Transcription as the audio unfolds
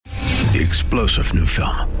The explosive new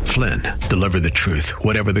film, Flynn, deliver the truth,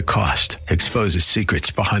 whatever the cost, exposes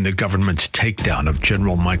secrets behind the government's takedown of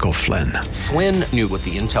General Michael Flynn. Flynn knew what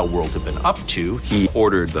the intel world had been up to. He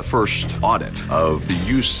ordered the first audit of the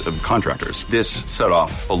use of contractors. This set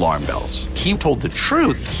off alarm bells. He told the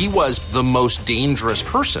truth. He was the most dangerous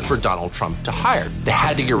person for Donald Trump to hire. They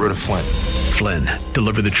had to get rid of Flynn. Flynn,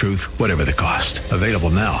 deliver the truth, whatever the cost. Available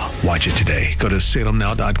now. Watch it today. Go to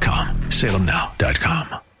salemnow.com.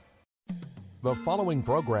 salemnow.com. The following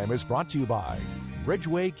program is brought to you by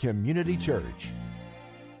Bridgeway Community Church.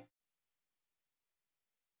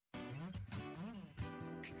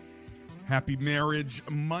 Happy Marriage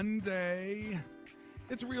Monday.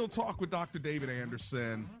 It's Real Talk with Dr. David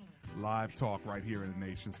Anderson. Live talk right here in the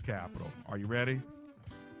nation's capital. Are you ready?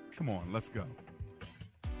 Come on, let's go.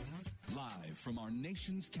 Live from our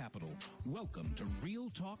nation's capital, welcome to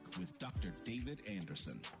Real Talk with Dr. David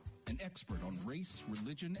Anderson. An expert on race,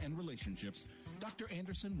 religion, and relationships, Dr.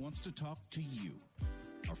 Anderson wants to talk to you.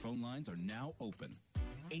 Our phone lines are now open.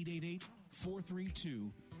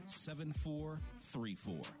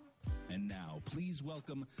 888-432-7434. And now, please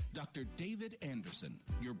welcome Dr. David Anderson,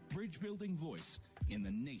 your bridge-building voice in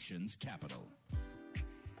the nation's capital.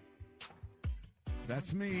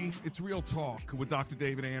 That's me. It's Real Talk with Dr.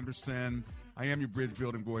 David Anderson. I am your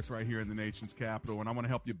bridge-building voice right here in the nation's capital, and I want to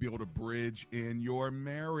help you build a bridge in your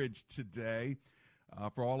marriage today.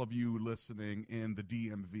 For all of you listening in the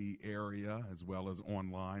DMV area, as well as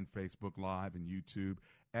online, Facebook Live and YouTube,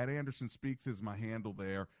 at Anderson Speaks is my handle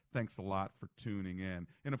there. Thanks a lot for tuning in.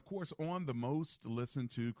 And, of course, on the most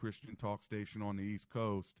listened to Christian talk station on the East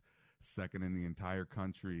Coast, second in the entire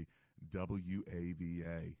country,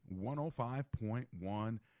 WAVA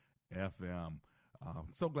 105.1 FM.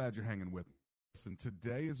 So glad you're hanging with us. And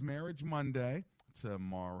today is Marriage Monday.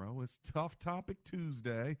 Tomorrow is Tough Topic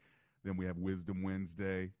Tuesday. Then we have Wisdom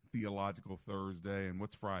Wednesday, Theological Thursday, and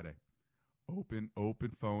what's Friday? Open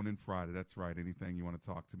phone and Friday. That's right. Anything you want to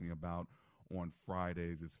talk to me about on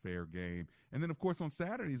Fridays is fair game. And then, of course, on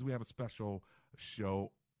Saturdays, we have a special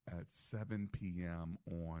show at 7 p.m.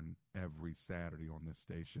 on every Saturday on this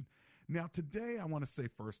station. Now, today, I want to say,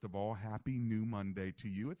 first of all, Happy New Monday to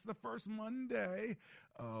you. It's the first Monday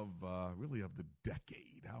of the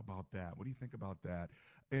decade. How about that? What do you think about that?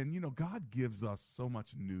 And, God gives us so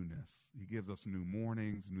much newness. He gives us new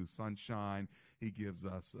mornings, new sunshine. He gives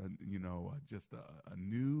us, just a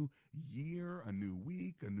new year, a new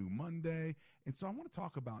week, a new Monday. And so I want to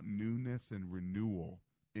talk about newness and renewal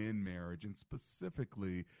in marriage, and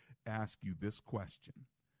specifically ask you this question.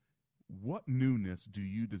 What newness do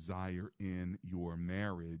you desire in your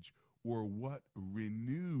marriage, or what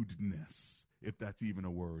renewedness, if that's even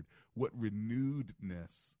a word, what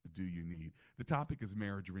renewedness do you need? The topic is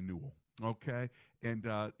marriage renewal, okay? And,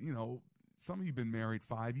 some of you have been married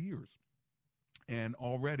 5 years, and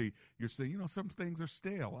already you're saying, some things are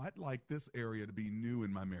stale. I'd like this area to be new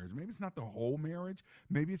in my marriage. Maybe it's not the whole marriage.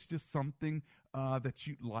 Maybe it's just something that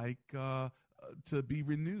you'd like to be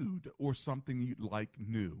renewed, or something you'd like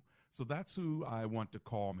new. So that's who I want to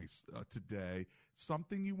call me today.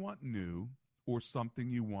 Something you want new, or something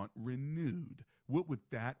you want renewed. What would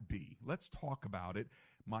that be? Let's talk about it.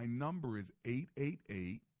 My number is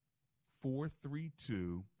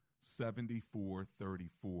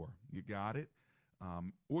 888-432-7434. You got it?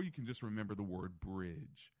 Or you can just remember the word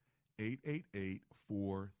bridge.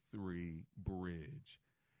 888-43-BRIDGE.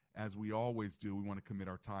 As we always do, we want to commit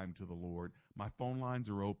our time to the Lord. My phone lines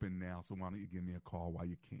are open now, so why don't you give me a call while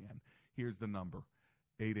you can. Here's the number,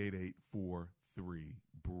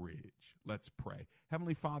 888-43-BRIDGE. Let's pray.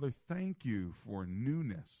 Heavenly Father, thank you for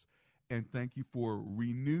newness, and thank you for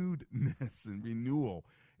renewedness and renewal.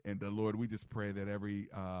 And, Lord, we just pray that every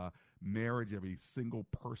marriage, every single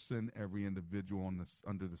person, every individual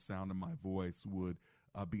under the sound of my voice would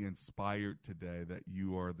be inspired today that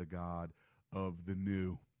you are the God of the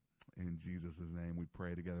new. In Jesus' name we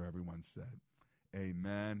pray together. Everyone said,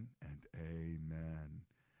 amen and amen.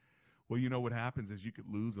 Well, what happens is you could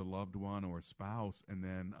lose a loved one or a spouse and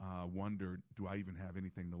then wonder, do I even have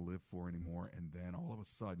anything to live for anymore? And then all of a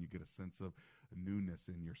sudden you get a sense of newness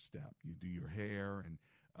in your step. You do your hair and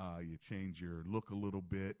you change your look a little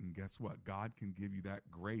bit. And guess what? God can give you that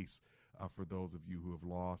grace for those of you who have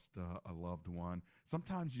lost a loved one.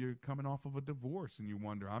 Sometimes you're coming off of a divorce and you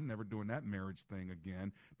wonder, I'm never doing that marriage thing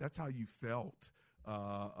again. That's how you felt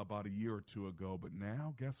about a year or two ago. But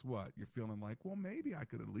now, guess what? You're feeling like, well, maybe I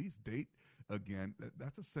could at least date again.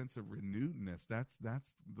 That's a sense of renewedness. That's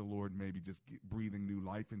the Lord maybe just breathing new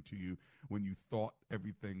life into you when you thought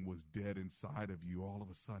everything was dead inside of you. All of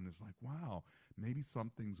a sudden, it's like, wow, maybe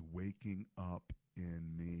something's waking up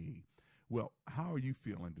in me. Well, how are you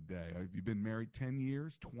feeling today? Have you been married 10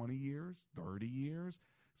 years, 20 years, 30 years?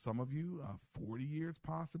 Some of you, 40 years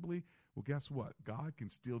possibly. Well, guess what? God can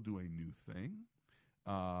still do a new thing,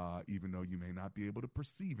 even though you may not be able to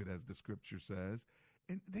perceive it, as the scripture says.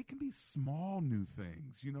 And they can be small new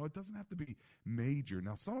things. You know, it doesn't have to be major.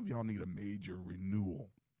 Now, some of y'all need a major renewal.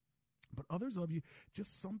 But others of you,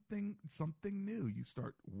 just something new. You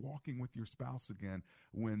start walking with your spouse again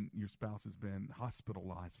when your spouse has been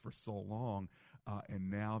hospitalized for so long,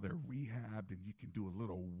 and now they're rehabbed, and you can do a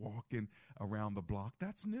little walking around the block.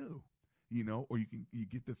 That's new, you know. Or you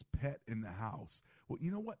get this pet in the house. Well,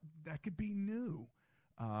 you know what? That could be new.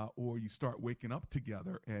 Or you start waking up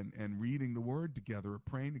together and reading the Word together or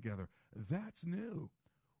praying together. That's new.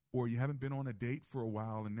 Or you haven't been on a date for a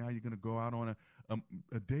while, and now you're going to go out on a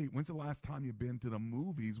date. When's the last time you've been to the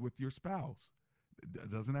movies with your spouse?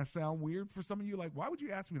 Doesn't that sound weird for some of you? Like, why would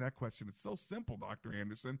you ask me that question? It's so simple, Dr.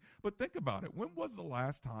 Anderson. But think about it. When was the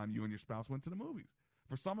last time you and your spouse went to the movies?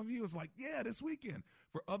 For some of you, it's like, yeah, this weekend.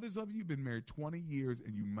 For others of you, you've been married 20 years,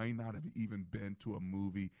 and you may not have even been to a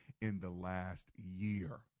movie in the last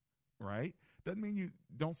year, right? Doesn't mean you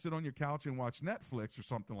don't sit on your couch and watch Netflix or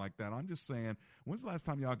something like that. I'm just saying, when's the last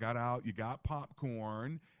time y'all got out, you got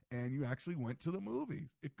popcorn, and you actually went to the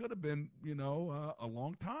movies? It could have been, a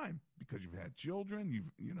long time because you've had children,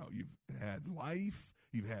 you've had life,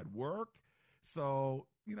 you've had work. So,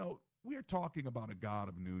 we are talking about a God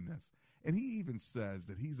of newness. And he even says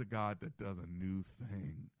that he's a God that does a new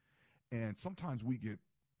thing. And sometimes we get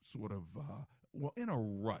sort of, in a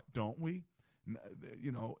rut, don't we?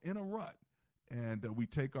 In a rut. And we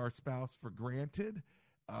take our spouse for granted.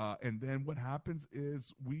 And then what happens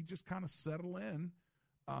is we just kind of settle in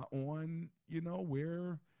on,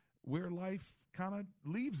 where life kind of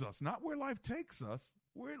leaves us. Not where life takes us,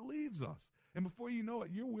 where it leaves us. And before you know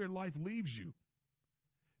it, you're where life leaves you.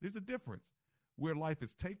 There's a difference. Where life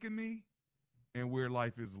has taken me and where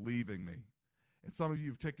life is leaving me. And some of you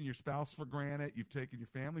have taken your spouse for granted. You've taken your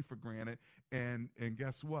family for granted. And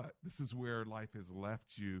guess what? This is where life has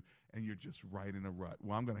left you, and you're just right in a rut.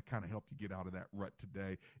 Well, I'm going to kind of help you get out of that rut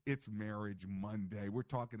today. It's Marriage Monday. We're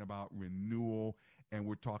talking about renewal, and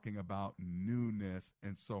we're talking about newness.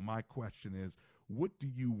 And so my question is, what do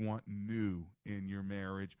you want new in your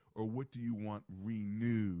marriage, or what do you want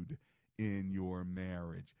renewed in your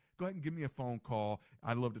marriage? Go ahead and give me a phone call.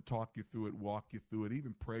 I'd love to talk you through it, walk you through it,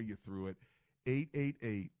 even pray you through it.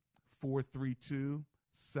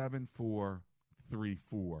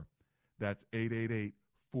 888-432-7434. That's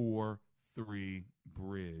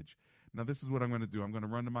 888-43-BRIDGE. Now, this is what I'm going to do. I'm going to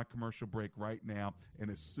run to my commercial break right now,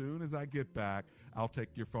 and as soon as I get back, I'll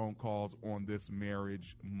take your phone calls on this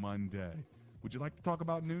Marriage Monday. Would you like to talk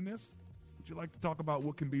about newness? Would you like to talk about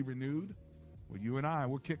what can be renewed? Well, you and I,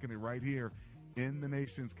 we're kicking it right here in the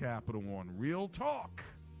nation's capital on Real Talk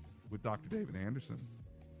with Dr. David Anderson.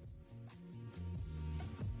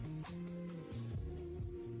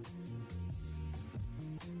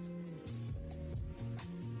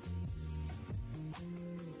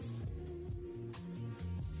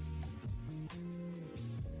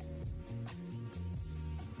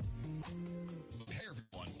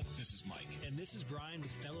 This is Brian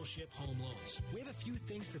with Fellowship Home Loans. We have a few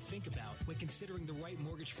things to think about when considering the right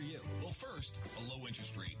mortgage for you. Well, first, a low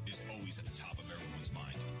interest rate is always at the top of everyone's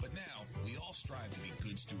mind. But now, we all strive to be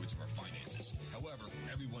good stewards of our finances. However,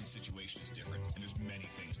 everyone's situation is different, and there's many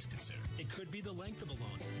things to consider. It could be the length of a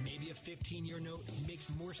loan. Maybe a 15-year note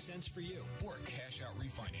makes more sense for you. Or cash-out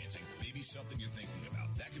refinancing may be something you're thinking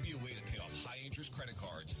about. That could be a way to pay off high-interest credit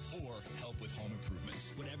cards or help with home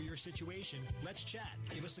improvements. Whatever your situation, let's chat.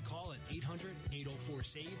 Give us a call at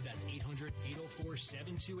 800-804-SAVE. That's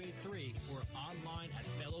 800-804-7283 or online at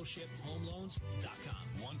fellowshiphomeloans.com.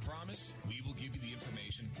 One promise, we will give you the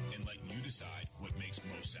information and let you decide what makes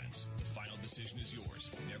most sense. The final decision is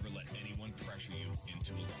yours. Never let anyone pressure you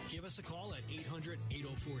into a loan. Give us a call at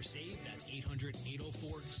 800-804-SAVE. That's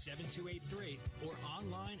 800-804-7283 or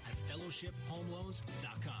online at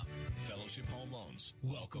fellowshiphomeloans.com. Fellowship Home Loans.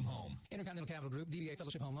 Welcome home. Intercontinental Capital Group, DBA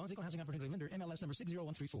Fellowship Home Loans, Equal Housing Opportunity Lender, MLS number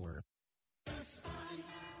 60134. Best Buy,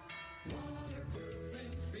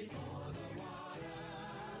 waterproofing before the water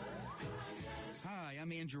rises. Hi,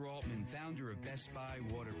 I'm Andrew Altman, founder of Best Buy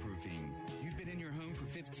Waterproofing. You've been in your home for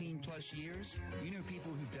 15 plus years. You know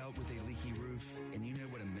people who've dealt with a leaky roof, and you know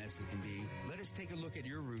what a mess it can be. Let us take a look at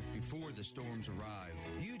your roof before the storms arrive.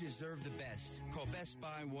 You deserve the best. Call Best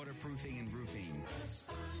Buy Waterproofing and Roofing. Best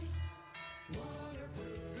Buy,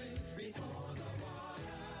 waterproofing before the water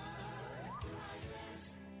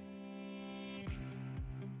rises.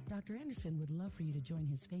 Dr. Anderson would love for you to join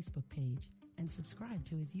his Facebook page and subscribe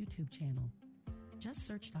to his YouTube channel. Just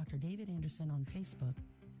search Dr. David Anderson on Facebook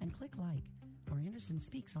and click like, or Anderson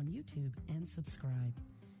Speaks on YouTube and subscribe.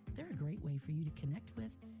 They're a great way for you to connect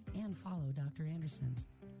with and follow Dr. Anderson.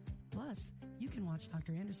 Plus, you can watch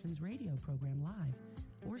Dr. Anderson's radio program live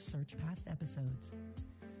or search past episodes.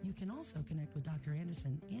 You can also connect with Dr.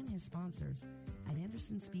 Anderson and his sponsors at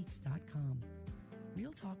AndersonSpeaks.com.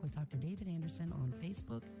 Real Talk with Dr. David Anderson on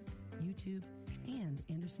Facebook, YouTube, and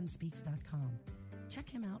AndersonSpeaks.com. Check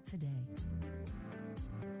him out today.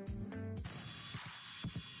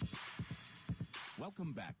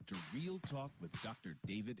 Welcome back to Real Talk with Dr.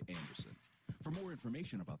 David Anderson. For more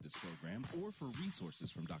information about this program or for resources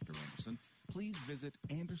from Dr. Anderson, please visit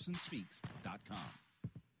AndersonSpeaks.com.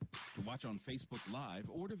 To watch on Facebook Live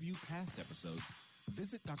or to view past episodes,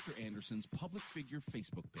 visit Dr. Anderson's public figure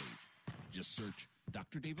Facebook page. Just search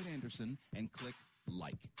Dr. David Anderson and click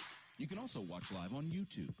like. You can also watch live on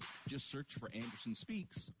YouTube. Just search for Anderson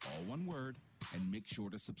Speaks, all one word, and make sure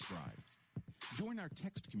to subscribe. Join our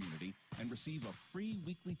text community and receive a free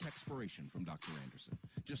weekly textpiration from Dr. Anderson.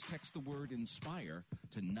 Just text the word INSPIRE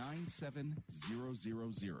to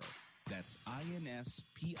 97000. That's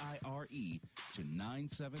INSPIRE to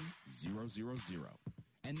 97000.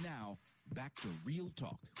 And now, back to Real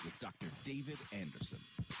Talk with Dr. David Anderson.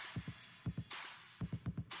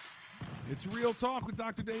 It's Real Talk with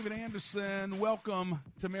Dr. David Anderson. Welcome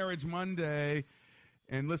to Marriage Monday.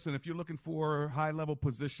 And listen, if you're looking for high-level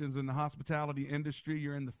positions in the hospitality industry,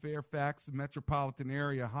 you're in the Fairfax metropolitan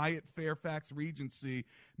area, Hyatt Fairfax Regency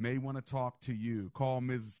may want to talk to you. Call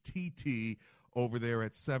Ms. TT over there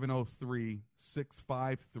at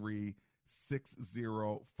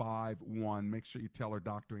 703-653-6051. Make sure you tell her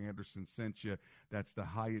Dr. Anderson sent you. That's the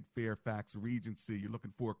Hyatt Fairfax Regency. You're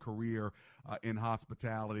looking for a career in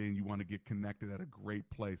hospitality and you want to get connected at a great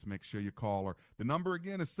place. Make sure you call her. The number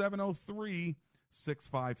again is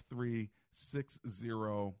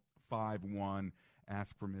 703-653-6051.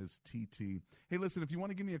 Ask for Ms. TT. Hey, listen, if you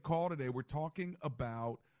want to give me a call today, we're talking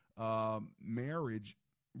about marriage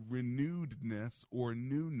renewedness or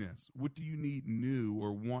newness. What do you need new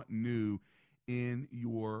or want new in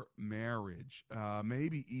your marriage?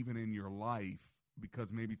 Maybe even in your life,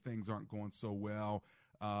 because maybe things aren't going so well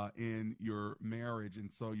in your marriage.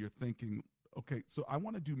 And so you're thinking, okay, so I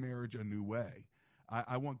want to do marriage a new way.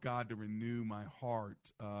 I want God to renew my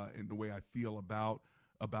heart and the way I feel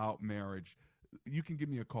about marriage. You can give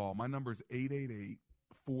me a call. My number is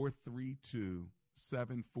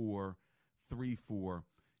 888-432-7434.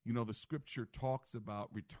 You know, the scripture talks about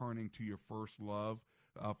returning to your first love.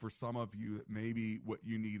 For some of you, maybe what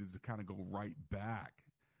you need is to kind of go right back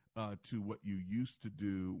to what you used to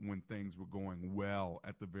do when things were going well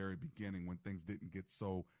at the very beginning, when things didn't get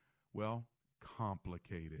so, well,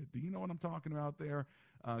 complicated. Do you know what I'm talking about there?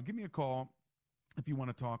 Give me a call if you want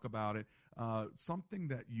to talk about it. Something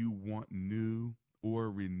that you want new or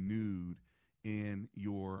renewed in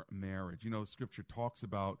your marriage. You know, scripture talks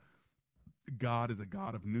about God is a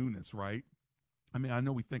God of newness, right? I mean, I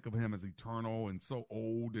know we think of him as eternal and so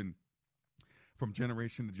old and from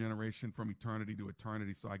generation to generation, from eternity to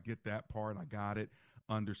eternity. So I get that part. I got it.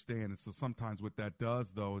 Understand. And so sometimes what that does,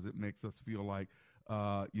 though, is it makes us feel like,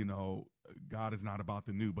 God is not about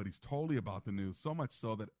the new, but he's totally about the new. So much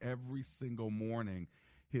so that every single morning,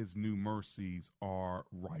 his new mercies are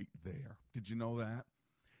right there. Did you know that?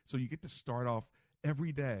 So you get to start off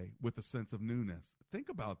every day with a sense of newness. Think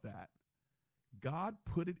about that. God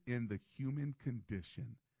put it in the human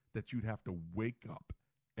condition that you'd have to wake up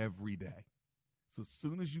every day. So as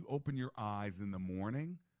soon as you open your eyes in the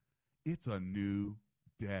morning, it's a new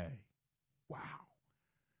day. Wow.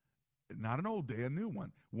 Not an old day, a new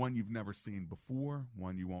one. One you've never seen before,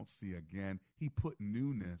 one you won't see again. He put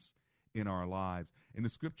newness in our lives. And the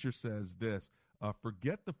scripture says this,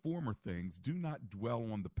 forget the former things, do not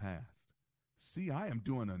dwell on the past. See, I am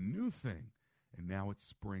doing a new thing, and now it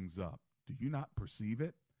springs up. Do you not perceive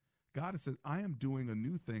it? God has said, I am doing a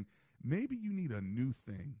new thing. Maybe you need a new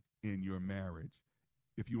thing in your marriage.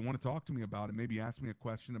 If you want to talk to me about it, maybe ask me a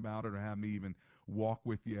question about it or have me even walk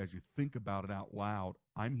with you as you think about it out loud.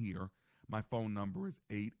 I'm here. My phone number is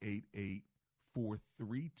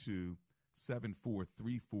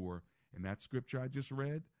 888-432-7434. And that scripture I just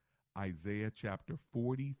read, Isaiah chapter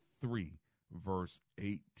 43, verse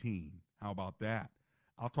 18. How about that?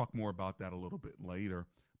 I'll talk more about that a little bit later.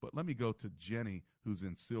 But let me go to Jenny, who's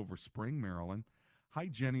in Silver Spring, Maryland. Hi,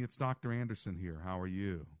 Jenny. It's Dr. Anderson here. How are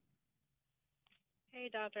you? Hey,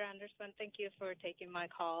 Dr. Anderson. Thank you for taking my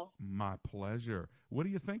call. My pleasure. What are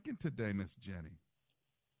you thinking today, Miss Jenny?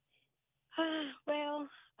 Well,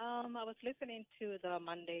 I was listening to the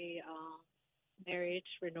Monday marriage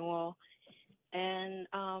renewal, And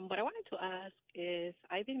what I wanted to ask is,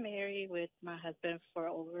 I've been married with my husband for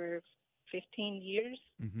over 15 years.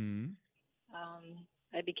 Mm-hmm.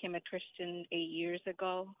 I became a Christian 8 years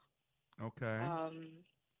ago. Okay.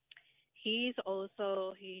 He's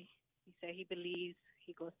also, he said he believes,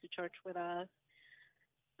 he goes to church with us.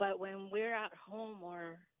 But when we're at home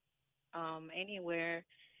or anywhere,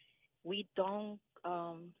 we don't,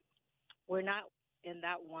 we're not in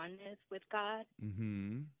that oneness with God.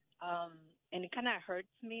 Mm-hmm. And it kind of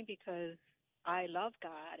hurts me because I love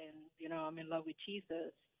God and, you know, I'm in love with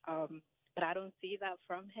Jesus. But I don't see that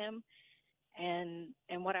from him. And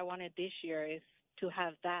what I wanted this year is to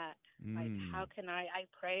have that. Like, how can I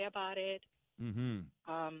pray about it? Mm-hmm.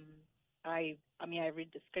 I mean, I read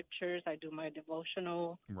the scriptures. I do my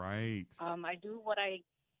devotional. Right. I do what I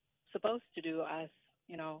supposed to do as,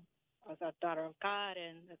 you know, as a daughter of God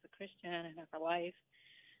and as a Christian and as a wife.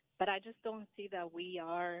 But I just don't see that we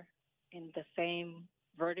are in the same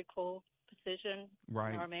vertical position in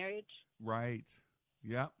our marriage. Right.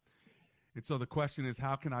 Yep. And so the question is,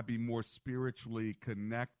 how can I be more spiritually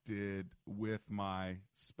connected with my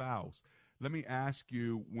spouse? Let me ask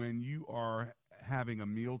you, when you are having a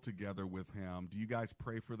meal together with him, do you guys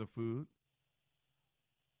pray for the food?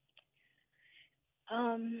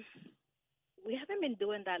 We haven't been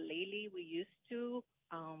doing that lately. We used to.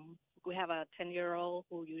 We have a 10-year-old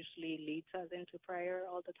who usually leads us into prayer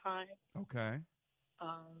all the time. Okay.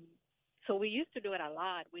 So we used to do it a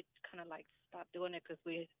lot. We kind of like stopped doing it because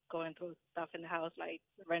we're going through stuff in the house, like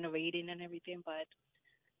renovating and everything. But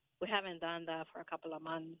we haven't done that for a couple of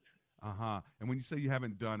months. Uh-huh. And when you say you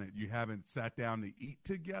haven't done it, you haven't sat down to eat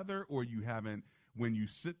together, or you haven't, when you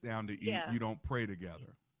sit down to eat, you don't pray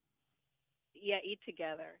together? Yeah, eat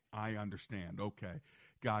together. I understand. Okay.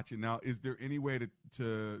 Gotcha. Now, is there any way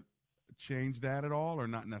to change that at all, or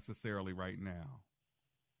not necessarily right now?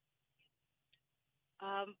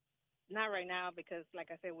 Not right now because, like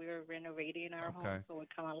I said, we're renovating our home, so we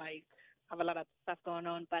kind of like have a lot of stuff going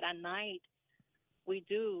on. But at night, we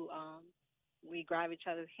do. We grab each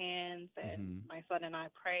other's hands, and my son and I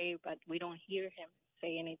pray, but we don't hear him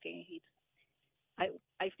say anything.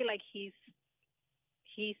 I feel like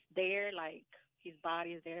he's there, like his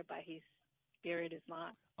body is there, but his spirit is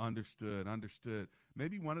not. Understood.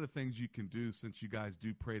 Maybe one of the things you can do, since you guys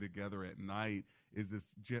do pray together at night, is just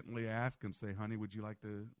gently ask him, say, honey, would you like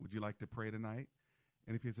to pray tonight?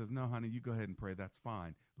 And if he says, no, honey, you go ahead and pray, that's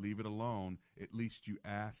fine. Leave it alone. At least you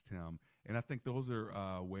asked him. And I think those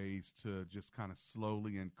are ways to just kind of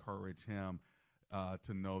slowly encourage him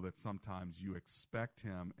to know that sometimes you expect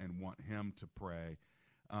him and want him to pray.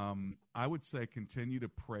 I would say continue to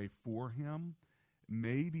pray for him.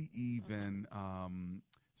 Maybe even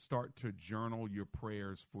start to journal your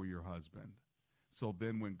prayers for your husband. So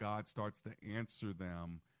then when God starts to answer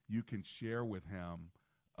them, you can share with him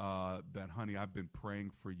that, honey, I've been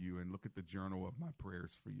praying for you, and look at the journal of my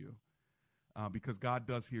prayers for you. Because God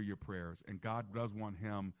does hear your prayers, and God does want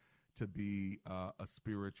him to be a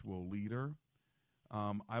spiritual leader.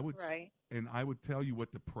 I would tell you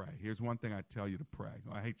what to pray. Here's one thing I tell you to pray.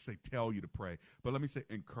 I hate to say tell you to pray, but let me say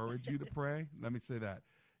encourage you to pray. Let me say that.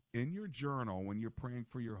 In your journal, when you're praying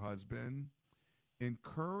for your husband,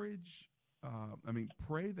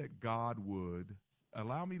 pray that God would,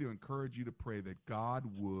 allow me to encourage you to pray that God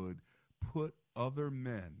would put other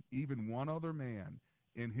men, even one other man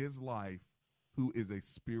in his life who is a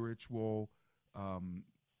spiritual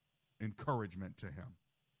encouragement to him.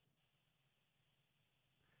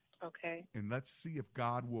 Okay. And let's see if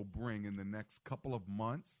God will bring in the next couple of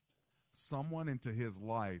months someone into his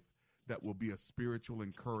life that will be a spiritual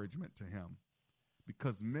encouragement to him.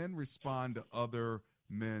 Because men respond to other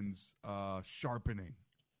men's sharpening.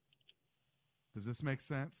 Does this make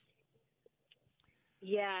sense?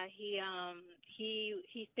 Yeah,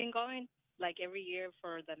 he's been going like every year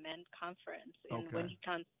for the men's conference, and when he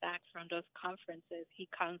comes back from those conferences, he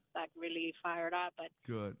comes back really fired up. But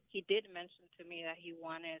good. He did mention to me that he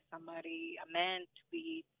wanted a man to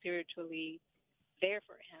be spiritually there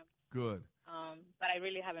for him. Good. But I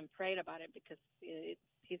really haven't prayed about it because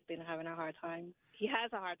he's been having a hard time. He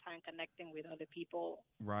has a hard time connecting with other people,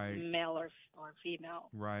 right? Male or female,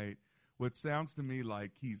 right? Well, it sounds to me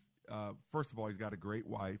like he's first of all, he's got a great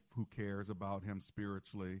wife who cares about him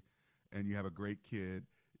spiritually, and you have a great kid.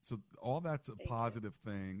 So all that's a positive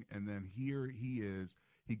thing. And then here he is.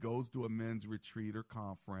 He goes to a men's retreat or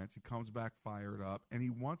conference. He comes back fired up, and he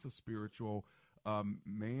wants a spiritual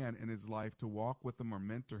man in his life to walk with him or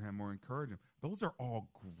mentor him or encourage him. Those are all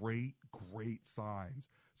great, great signs.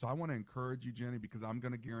 So I want to encourage you, Jenny, because I'm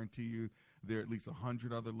going to guarantee you there are at least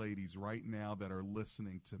 100 other ladies right now that are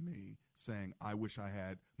listening to me saying, I wish I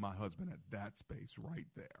had my husband at that space right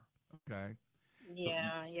there. Okay?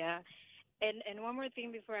 Yeah, yeah. And one more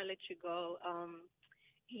thing before I let you go.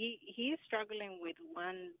 He's struggling with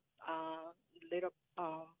one little,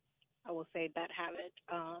 I will say, bad habit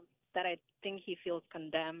that I think he feels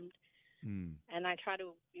condemned. And I try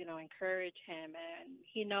to, encourage him. And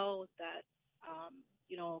he knows that,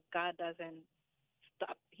 God doesn't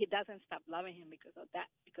stop. He doesn't stop loving him because of that,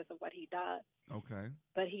 because of what he does. Okay.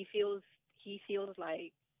 But he feels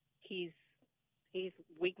like he's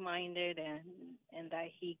weak-minded and that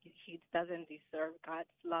he doesn't deserve God's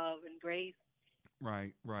love and grace.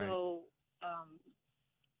 Right. So,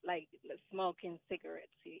 like smoking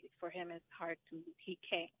cigarettes, for him it's hard to. He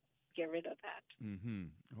can't get rid of that.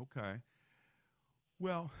 Okay.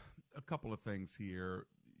 Well, a couple of things here.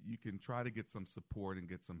 You can try to get some support and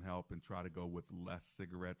get some help and try to go with less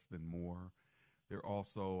cigarettes than more. There are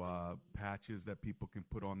also patches that people can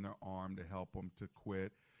put on their arm to help them to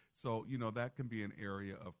quit. So, that can be an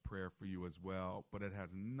area of prayer for you as well, but it has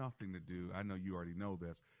nothing to do, I know you already know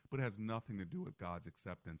this, but it has nothing to do with God's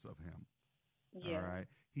acceptance of him. Yeah. All right?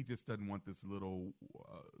 He just doesn't want this little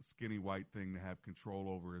skinny white thing to have control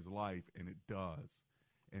over his life, and it does.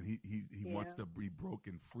 And he wants to be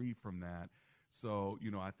broken free from that. So,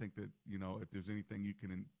 I think that, if there's anything you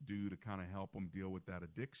can do to kind of help him deal with that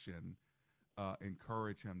addiction,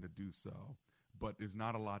 encourage him to do so. But there's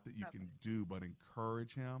not a lot that you can do but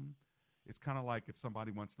encourage him. It's kind of like if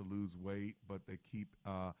somebody wants to lose weight, but they keep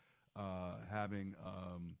having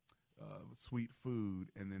sweet food,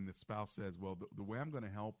 and then the spouse says, well, the way I'm going to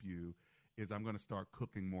help you is I'm going to start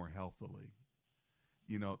cooking more healthily.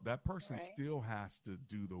 That person still has to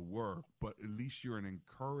do the work, but at least you're an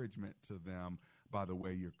encouragement to them by the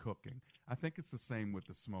way you're cooking. I think it's the same with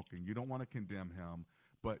the smoking. You don't want to condemn him,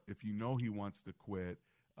 but if you know he wants to quit,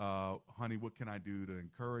 honey, what can I do to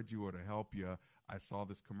encourage you or to help you? I saw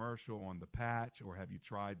this commercial on the patch, or have you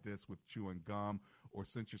tried this with chewing gum? Or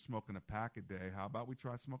since you're smoking a pack a day, how about we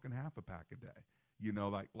try smoking half a pack a day?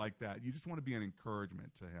 Like that. You just want to be an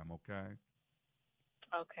encouragement to him, okay?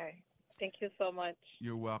 Okay. Thank you so much.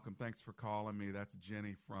 You're welcome. Thanks for calling me. That's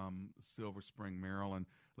Jenny from Silver Spring, Maryland.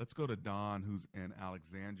 Let's go to Don, who's in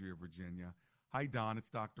Alexandria, Virginia. Hi, Don.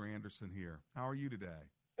 It's Dr. Anderson here. How are you today?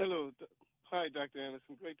 Hello. Hi, Dr.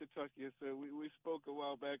 Anderson. Great to talk to you, sir. We spoke a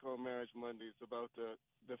while back on Marriage Mondays about the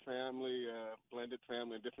family, blended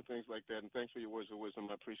family, and different things like that. And thanks for your words of wisdom.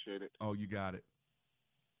 I appreciate it. Oh, you got it.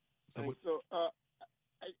 My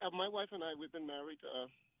wife and I, we've been married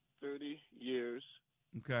 30 years.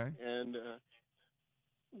 Okay. And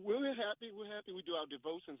we're happy. We're happy. We do our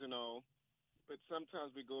devotions and all. But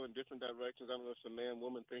sometimes we go in different directions. I don't know if it's a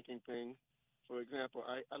man-woman thinking thing. For example,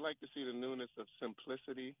 I like to see the newness of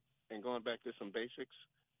simplicity and going back to some basics.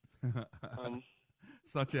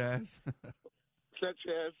 Such as?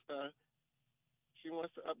 She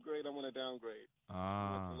wants to upgrade, I want to downgrade. She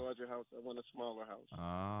wants a larger house, I want a smaller house.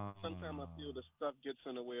 Sometimes I feel the stuff gets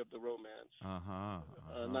in the way of the romance.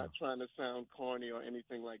 Not trying to sound corny or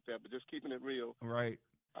anything like that, but just keeping it real. Right.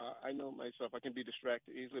 I know myself, I can be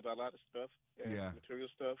distracted easily by a lot of stuff, material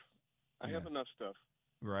stuff. I have enough stuff.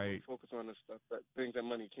 Right. Focus on the stuff, things that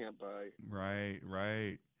money can't buy.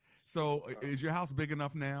 Right. So is your house big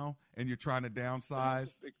enough now, and you're trying to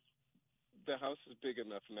downsize? The house is big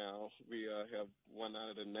enough now. We have one out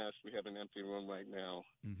of the nest. We have an empty room right now.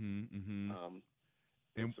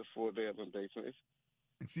 It's a 4-bedroom basement.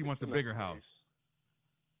 And she wants a bigger house.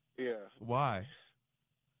 Yeah. Why?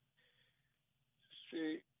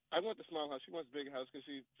 I want the small house. She wants a bigger house because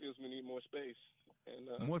she feels we need more space.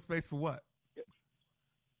 And more space for what?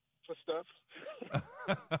 For stuff.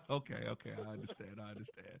 Okay, I understand.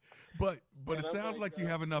 But it sounds like you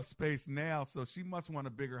have enough space now, so she must want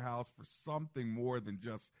a bigger house for something more than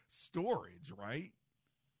just storage, right?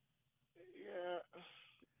 Yeah.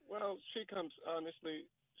 Well, she comes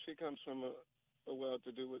from a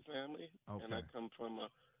well-to-do family, and I come from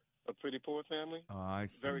a pretty poor family. Oh, I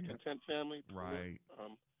see. Very content family. Right.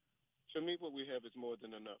 To me, what we have is more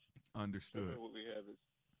than enough. Understood. To me, what we have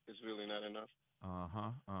is really not enough.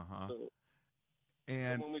 So,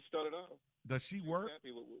 and when we started off, does she work?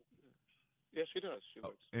 Yes, she does. She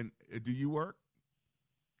works. And do you work?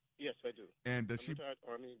 Yes, I do. And does she retired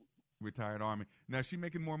Army? Retired Army. Now, is she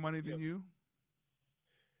making more money than you?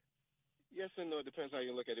 Yes and no. It depends how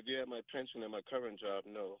you look at it. If you have my pension and my current job,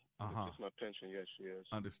 no. If it's my pension, yes, she is.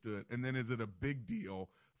 Understood. And then is it a big deal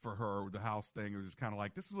for her, the house thing, or just kind of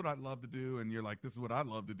like, this is what I'd love to do, and you're like, this is what I'd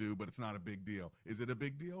love to do, but it's not a big deal. Is it a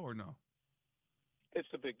big deal or no? It's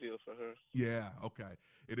a big deal for her. Yeah, okay.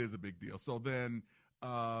 It is a big deal. So then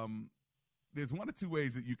there's one or two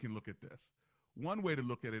ways that you can look at this. One way to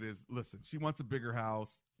look at it is, listen, she wants a bigger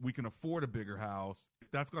house. We can afford a bigger house. If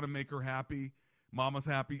that's going to make her happy, mama's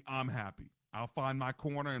happy, I'm happy. I'll find my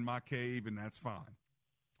corner in my cave, and that's fine.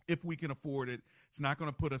 If we can afford it, it's not going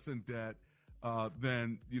to put us in debt,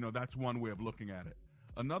 then, that's one way of looking at it.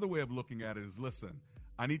 Another way of looking at it is, listen,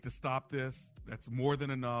 I need to stop this. That's more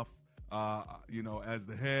than enough. As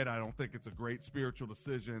the head, I don't think it's a great spiritual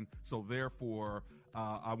decision. So therefore,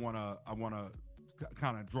 I want to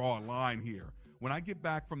kind of draw a line here. When I get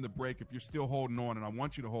back from the break, if you're still holding on, and I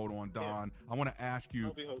want you to hold on, Don, I want to ask you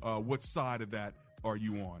what side of that are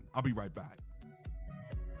you on? I'll be right back.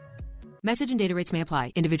 Message and data rates may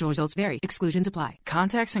apply. Individual results vary. Exclusions apply.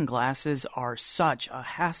 Contacts and glasses are such a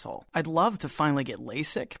hassle. I'd love to finally get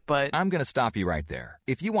LASIK, but I'm going to stop you right there.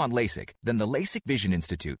 If you want LASIK, then the LASIK Vision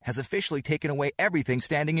Institute has officially taken away everything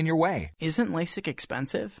standing in your way. Isn't LASIK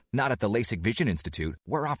expensive? Not at the LASIK Vision Institute.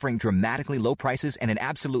 We're offering dramatically low prices and an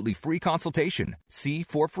absolutely free consultation. See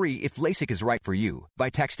for free if LASIK is right for you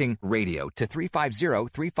by texting RADIO to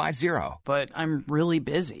 350-350. But I'm really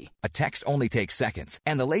busy. A text only takes seconds,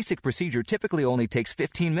 and the LASIK procedure typically only takes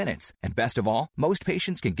 15 minutes. And best of all, most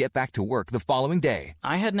patients can get back to work the following day.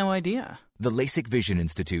 I had no idea. The LASIK Vision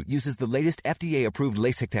Institute uses the latest FDA-approved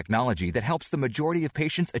LASIK technology that helps the majority of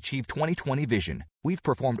patients achieve 20/20 vision. We've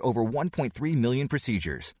performed over 1.3 million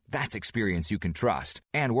procedures. That's experience you can trust.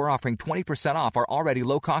 And we're offering 20% off our already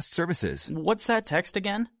low-cost services. What's that text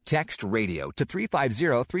again? Text RADIO to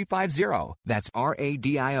 350-350. That's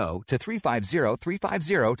RADIO to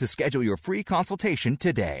 350-350 to schedule your free consultation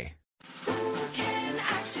today.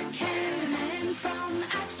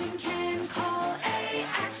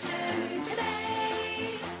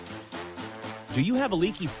 Do you have a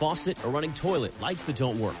leaky faucet, a running toilet, lights that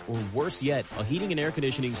don't work, or worse yet, a heating and air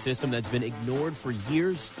conditioning system that's been ignored for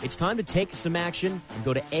years? It's time to take some action and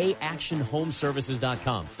go to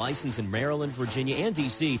AActionHomeservices.com. Licensed in Maryland, Virginia, and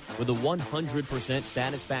D.C. with a 100%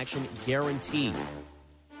 satisfaction guarantee.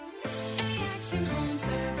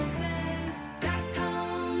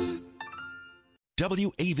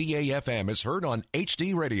 WAVA-FM is heard on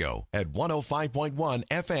HD Radio at 105.1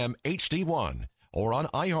 FM HD1 or on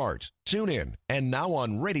iHeart, TuneIn, and now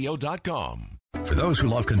on radio.com. For those who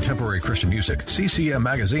love contemporary Christian music, CCM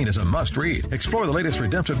Magazine is a must-read. Explore the latest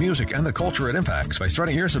redemptive music and the culture it impacts by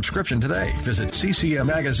starting your subscription today. Visit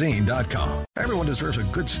ccmmagazine.com. Everyone deserves a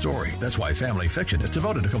good story. That's why Family Fiction is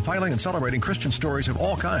devoted to compiling and celebrating Christian stories of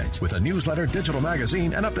all kinds with a newsletter, digital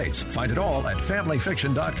magazine, and updates. Find it all at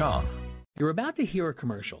familyfiction.com. You're about to hear a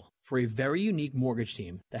commercial for a very unique mortgage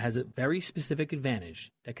team that has a very specific advantage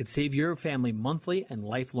that could save your family monthly and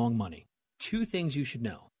lifelong money. 2 things you should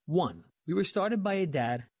know. 1, we were started by a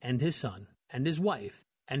dad and his son and his wife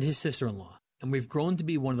and his sister-in-law, and we've grown to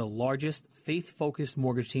be one of the largest faith-focused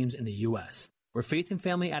mortgage teams in the U.S. We're faith and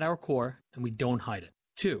family at our core, and we don't hide it.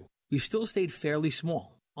 2, we've still stayed fairly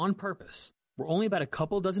small, on purpose. We're only about a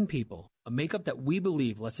couple dozen people, a makeup that we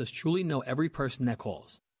believe lets us truly know every person that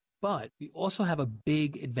calls. But we also have a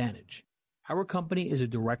big advantage. Our company is a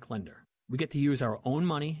direct lender. We get to use our own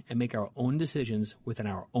money and make our own decisions within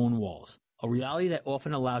our own walls, a reality that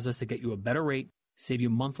often allows us to get you a better rate, save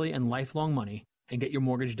you monthly and lifelong money, and get your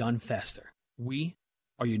mortgage done faster. We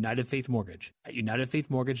are United Faith Mortgage at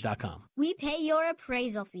UnitedFaithMortgage.com. We pay your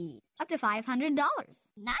appraisal fees, up to $500.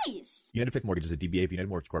 Nice. United Faith Mortgage is a DBA of United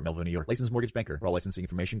Mortgage Corp, Melville, New York. Licensed mortgage banker. For all licensing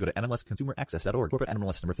information, go to NMLSConsumerAccess.org. Corporate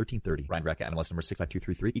NMLS number 1330. Ryan Braca, NMLS number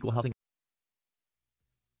 65233. Equal housing.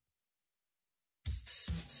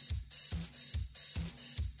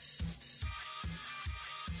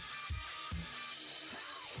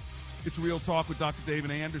 It's Real Talk with Dr. David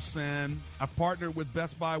Anderson. I've partnered with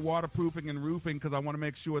Best Buy Waterproofing and Roofing because I want to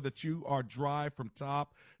make sure that you are dry from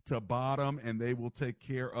top to bottom, and they will take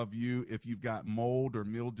care of you if you've got mold or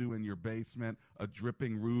mildew in your basement, a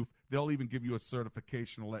dripping roof. They'll even give you a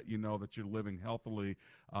certification to let you know that you're living healthily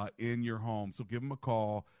in your home. So give them a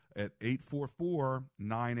call at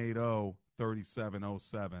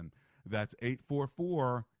 844-980-3707. That's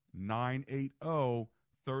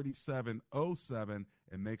 844-980-3707.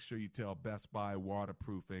 And make sure you tell Best Buy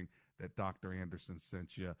Waterproofing that Dr. Anderson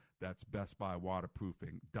sent you. That's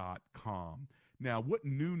bestbuywaterproofing.com. Now, what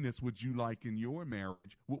newness would you like in your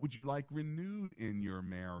marriage? What would you like renewed in your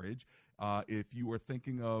marriage? If you were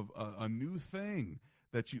thinking of a new thing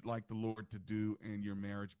that you'd like the Lord to do in your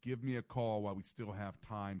marriage, give me a call while we still have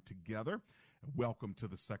time together. Welcome to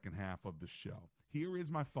the second half of the show. Here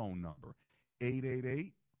is my phone number,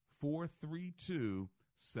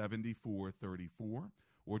 888-432-7434,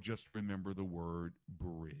 or just remember the word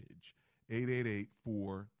bridge.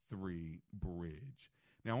 888-43-BRIDGE.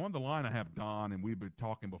 Now, on the line, I have Don, and we've been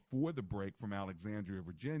talking before the break from Alexandria,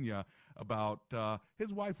 Virginia, about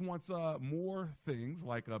his wife wants more things,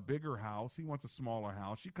 like a bigger house. He wants a smaller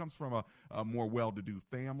house. She comes from a more well-to-do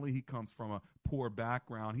family. He comes from a poor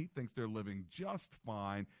background. He thinks they're living just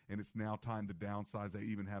fine, and it's now time to downsize. They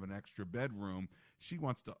even have an extra bedroom. She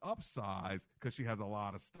wants to upsize because she has a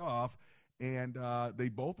lot of stuff, and they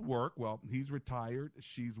both work. Well, he's retired.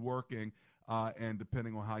 She's working. And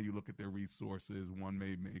depending on how you look at their resources, one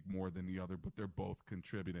may make more than the other, but they're both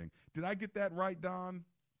contributing. Did I get that right, Don?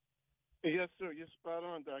 Yes, sir. You're spot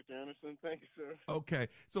on, Dr. Anderson. Thank you, sir. Okay.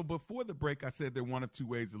 So before the break, I said there are one of two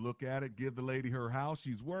ways to look at it. Give the lady her house.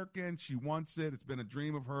 She's working. She wants it. It's been a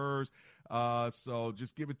dream of hers. So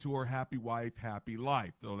just give it to her. Happy wife, happy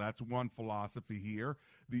life. So that's one philosophy here.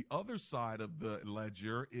 The other side of the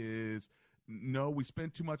ledger is, no, we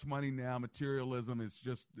spend too much money now. Materialism is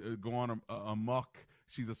just going amok.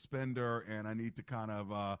 She's a spender, and I need to kind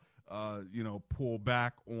of, pull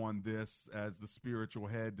back on this as the spiritual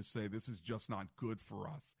head to say this is just not good for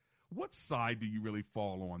us. What side do you really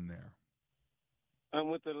fall on there? I'm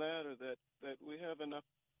with the latter, that we have enough.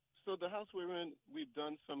 So the house we're in, we've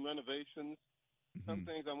done some renovations. Mm-hmm. Some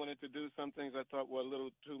things I wanted to do, some things I thought were a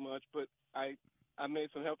little too much, but I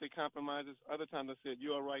made some healthy compromises. Other times I said,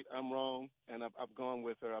 "You are right, I'm wrong," and I've gone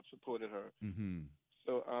with her. I've supported her. Mm-hmm.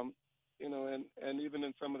 So, and even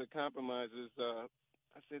in some of the compromises, I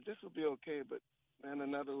said this will be okay, but on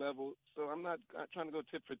another level. So I'm not trying to go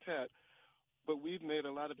tit for tat, but we've made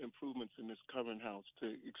a lot of improvements in this current house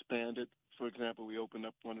to expand it. For example, we opened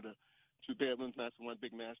up one of the 2 bedrooms, not one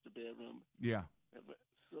big master bedroom. Yeah.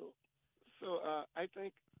 So I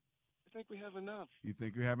think we have enough. You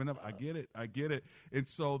think we have enough? I get it. And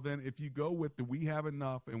so then if you go with the we have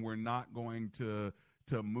enough and we're not going to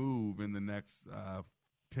move in the next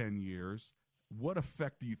 10 years, what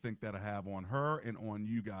effect do you think that'll have on her and on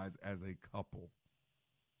you guys as a couple?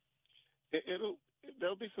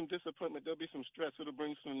 There'll be some disappointment. There'll be some stress. It'll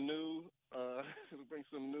bring some new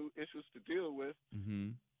issues to deal with.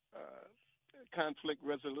 Mm-hmm. Conflict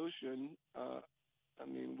resolution.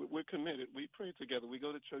 We're committed. We pray together. We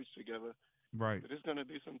go to church together. Right. But there's going to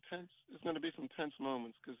be some tense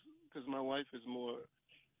moments because my wife is more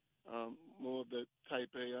of the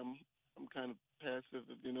type A. I'm kind of passive,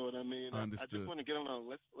 if you know what I mean. Understood. I just want to get along.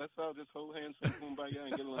 Let's all just hold hands, sing kumbaya,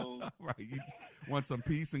 and get along. Right. You want some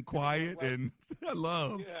peace and quiet and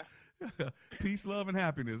love. Yeah. Peace, love, and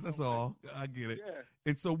happiness. That's all. I get it. Yeah.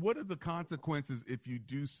 And so what are the consequences if you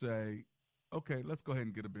do say, okay, let's go ahead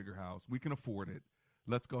and get a bigger house. We can afford it.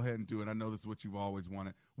 Let's go ahead and do it. I know this is what you've always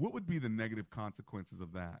wanted. What would be the negative consequences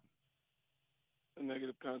of that? The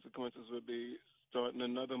negative consequences would be starting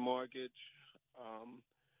another mortgage,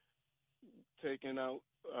 taking out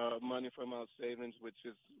money from our savings, which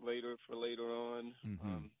is later on.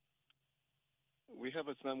 Mm-hmm. We have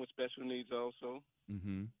a son with special needs also.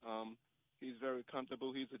 Mm-hmm. He's very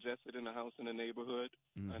comfortable. He's adjusted in the house in the neighborhood.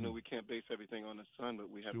 Mm-hmm. I know we can't base everything on the son, but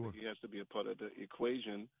Sure. he has to be a part of the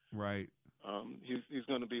equation. Right. He's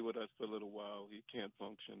going to be with us for a little while. He can't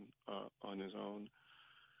function on his own.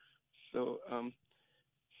 So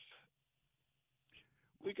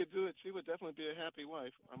we could do it. She would definitely be a happy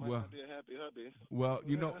wife. I might not be a happy hubby. Well,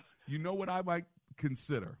 you know what I might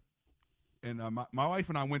consider, and my wife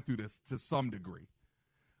and I went through this to some degree,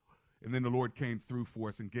 and then the Lord came through for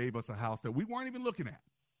us and gave us a house that we weren't even looking at,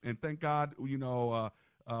 and thank God,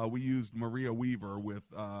 we used Maria Weaver with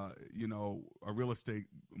a real estate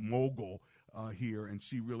mogul here, and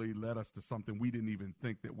she really led us to something we didn't even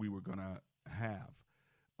think that we were going to have.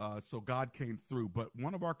 So God came through. But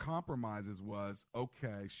one of our compromises was,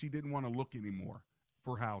 okay, she didn't want to look anymore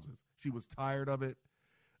for houses. She was tired of it.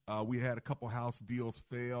 We had a couple house deals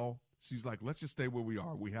fail. She's like, let's just stay where we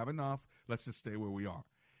are. We have enough. Let's just stay where we are.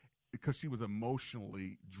 Because she was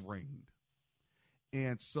emotionally drained.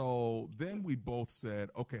 And so then we both said,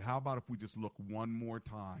 okay, how about if we just look one more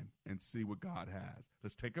time and see what God has?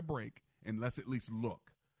 Let's take a break and let's at least look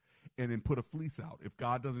and then put a fleece out. If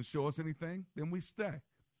God doesn't show us anything, then we stay.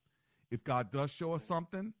 If God does show us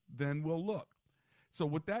something, then we'll look. So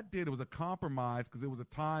what that did, it was a compromise because there was a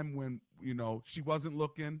time when, she wasn't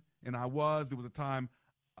looking and I was. There was a time,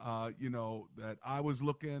 that I was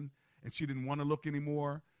looking and she didn't want to look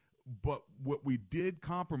anymore. But what we did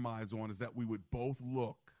compromise on is that we would both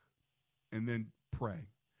look and then pray.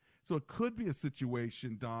 So it could be a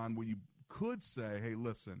situation, Don, where you could say, hey,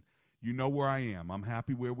 listen, you know where I am. I'm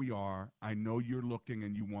happy where we are. I know you're looking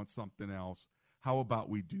and you want something else. How about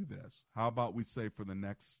we do this? How about we say for the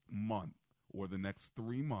next month or the next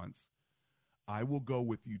 3 months, I will go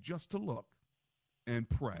with you just to look and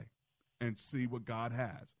pray. and see what God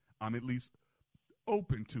has. I'm at least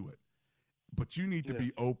open to it. But you need to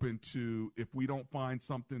be open to, if we don't find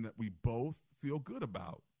something that we both feel good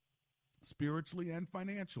about, spiritually and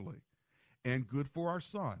financially, and good for our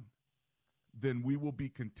son, then we will be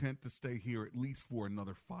content to stay here at least for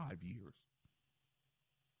another 5 years.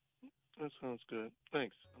 That sounds good.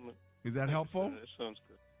 Thanks. Is that helpful? That sounds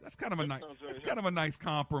good. That's kind of a nice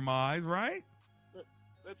compromise, right?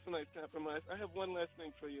 That's a nice compromise. I have one last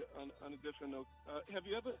thing for you on a different note. Have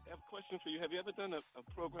a question for you. Have you ever done a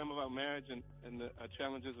program about marriage and the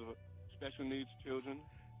challenges of special needs children?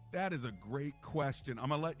 That is a great question. I'm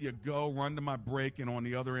going to let you go, run to my break, and on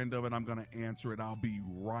the other end of it, I'm going to answer it. I'll be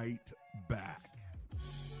right back.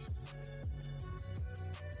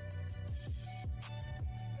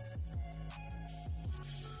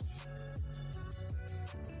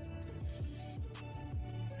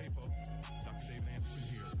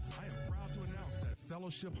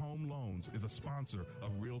 Fellowship Home Loans is a sponsor of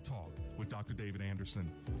Real Talk with Dr. David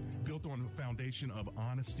Anderson. Built on a foundation of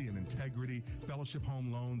honesty and integrity, Fellowship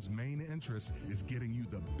Home Loans' main interest is getting you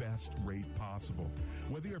the best rate possible.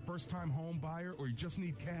 Whether you're a first-time home buyer or you just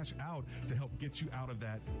need cash out to help get you out of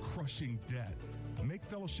that crushing debt, make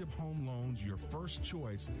Fellowship Home Loans your first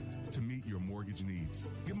choice to meet your mortgage needs.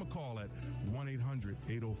 Give them a call at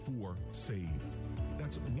 1-800-804-SAVE.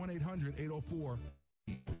 That's 1-800-804-SAVE.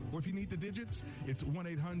 Or if you need the digits, it's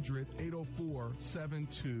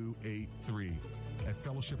 1-800-804-7283. At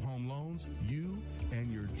Fellowship Home Loans, you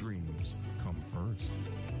and your dreams come first.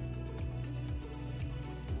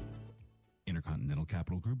 Intercontinental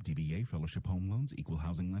Capital Group, DBA, Fellowship Home Loans, Equal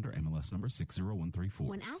Housing Lender, MLS number 60134.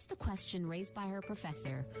 When asked the question raised by her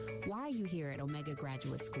professor, why are you here at Omega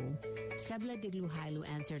Graduate School? Sebla Digluhailu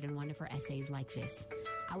answered in one of her essays like this: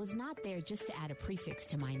 I was not there just to add a prefix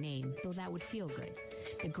to my name, though that would feel good.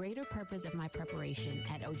 The greater purpose of my preparation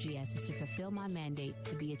at OGS is to fulfill my mandate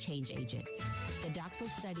to be a change agent. The doctoral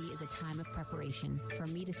study is a time of preparation for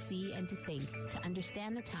me to see and to think, to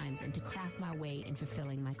understand the times, and to craft my way in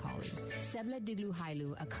fulfilling my calling. Sebla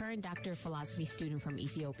Digluhailu, a current Doctor of Philosophy student from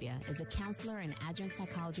Ethiopia, is a counselor and adjunct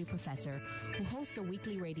psychology professor who hosts a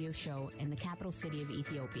weekly radio show in the capital city of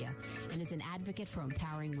Ethiopia and is an advocate for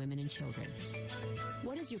empowering women and children.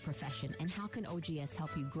 What is your profession, and how can OGS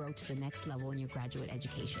help you grow to the next level in your graduate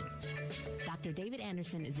education? Dr. David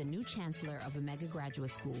Anderson is the new chancellor of Omega Graduate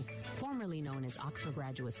School, formerly known as Oxford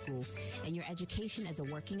Graduate School, and your education as a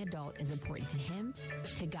working adult is important to him,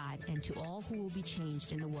 to God, and to all who will be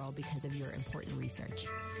changed in the world because of your important research.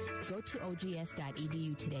 Go to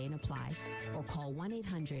ogs.edu today and apply, or call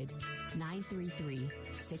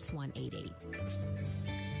 1-800-933-6188.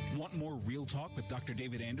 Want more Real Talk with Dr.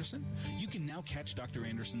 David Anderson? You can now catch Dr.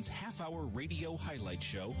 Anderson's half-hour radio highlight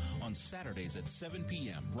show on Saturdays at 7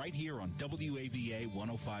 p.m. right here on WAVA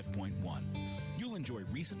 105.1. You'll enjoy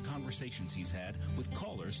recent conversations he's had with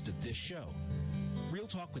callers to this show. Real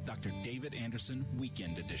Talk with Dr. David Anderson,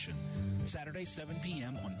 Weekend Edition. Saturday, 7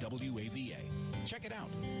 p.m. on WAVA. Check it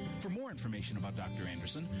out. For more information about Dr.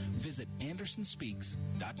 Anderson, visit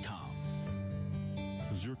andersonspeaks.com.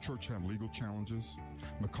 Does your church have legal challenges?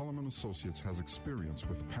 McCullum & Associates has experience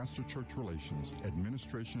with pastor-church relations,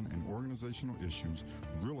 administration and organizational issues,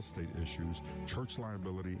 real estate issues, church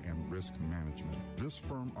liability, and risk management. This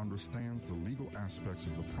firm understands the legal aspects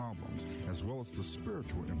of the problems as well as the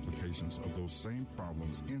spiritual implications of those same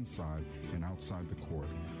problems inside and outside the court.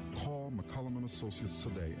 Call McCullum & Associates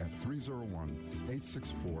today at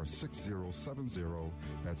 301-864-6070.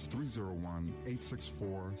 That's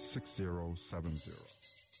 301-864-6070.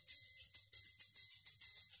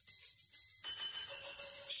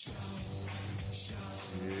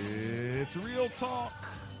 It's Real Talk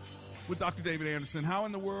with Dr. David Anderson. How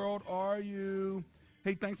in the world are you?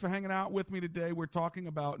 Hey, thanks for hanging out with me today. We're talking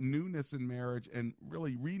about newness in marriage and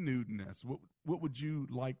really renewedness. What would you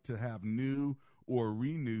like to have new or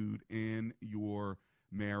renewed in your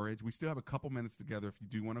marriage? We still have a couple minutes together if you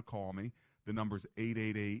do want to call me. The number is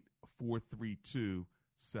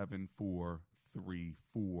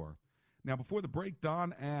 888-432-7434. Now, before the break,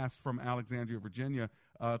 Don asked from Alexandria, Virginia,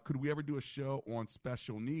 could we ever do a show on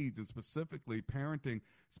special needs and specifically parenting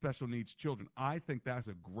special needs children? I think that's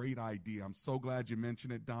a great idea. I'm so glad you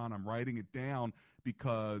mentioned it, Don. I'm writing it down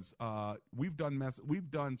because we've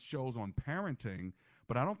done shows on parenting,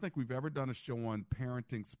 but I don't think we've ever done a show on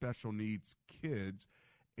parenting special needs kids.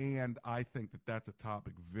 And I think that that's a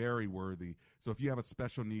topic very worthy. So if you have a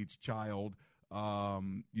special needs child,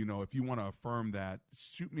 if you want to affirm that,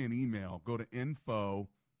 shoot me an email. Go to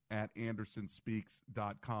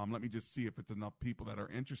info@andersonspeaks.com. Let me just see if it's enough people that are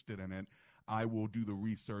interested in it. I will do the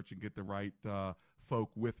research and get the right folk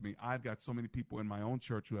with me. I've got so many people in my own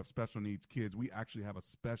church who have special needs kids. We actually have a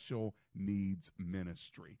special needs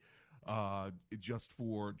ministry just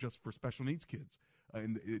for special needs kids.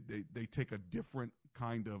 And they take a different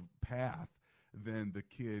kind of path than the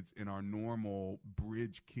kids in our normal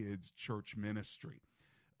Bridge Kids church ministry.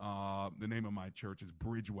 The name of my church is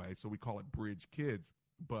Bridgeway, so we call it Bridge Kids.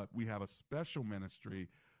 But we have a special ministry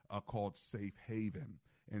called Safe Haven,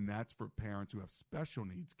 and that's for parents who have special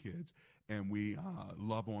needs kids, and we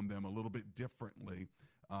love on them a little bit differently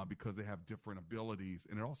because they have different abilities,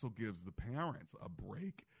 and it also gives the parents a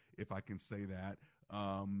break, if I can say that.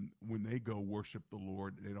 When they go worship the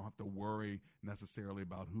Lord, they don't have to worry necessarily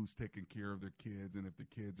about who's taking care of their kids and if the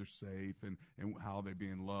kids are safe and how they're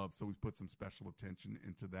being loved. So we put some special attention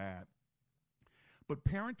into that. But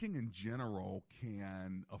parenting in general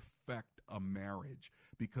can affect a marriage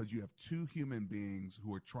because you have two human beings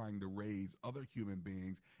who are trying to raise other human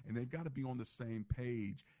beings, and they've got to be on the same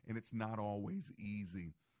page, and it's not always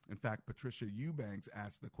easy. In fact, Patricia Eubanks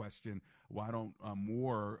asked the question, why don't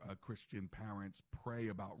more Christian parents pray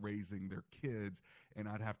about raising their kids? And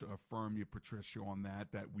I'd have to affirm you, Patricia, on that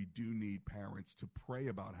we do need parents to pray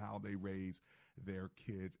about how they raise their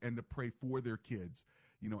kids and to pray for their kids.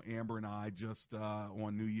 You know, Amber and I just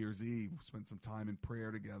on New Year's Eve spent some time in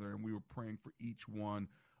prayer together, and we were praying for each one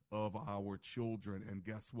of our children. And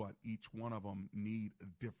guess what? Each one of them need a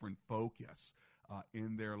different focus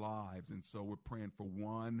in their lives. And so we're praying for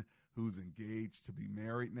one who's engaged to be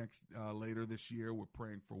married later this year. We're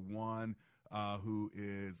praying for one who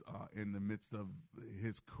is in the midst of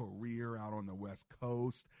his career out on the West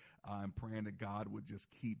Coast. I'm praying that God would just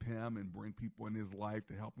keep him and bring people in his life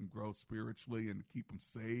to help him grow spiritually and keep him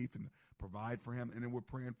safe and provide for him. And then we're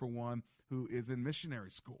praying for one who is in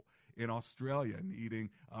missionary school in Australia, needing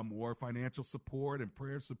more financial support and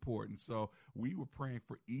prayer support. And so we were praying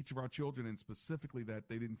for each of our children, and specifically that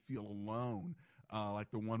they didn't feel alone,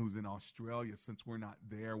 like the one who's in Australia, since we're not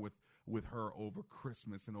there with her over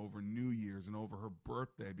Christmas and over New Year's and over her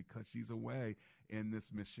birthday because she's away in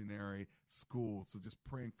this missionary school. So just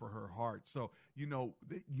praying for her heart. So, you know,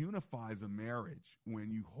 it unifies a marriage when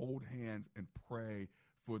you hold hands and pray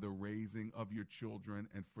for the raising of your children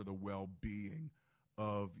and for the well-being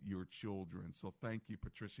of your children. So thank you,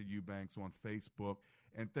 Patricia Eubanks on Facebook.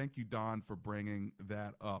 And thank you, Don, for bringing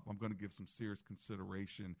that up. I'm going to give some serious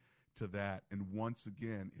consideration to that. And once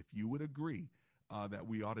again, if you would agree that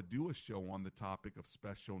we ought to do a show on the topic of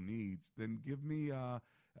special needs, then give me an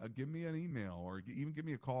email or even give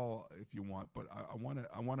me a call if you want. But I want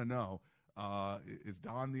to know, is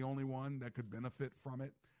Don the only one that could benefit from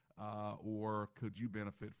it? Or could you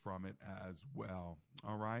benefit from it as well?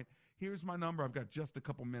 All right. Here's my number. I've got just a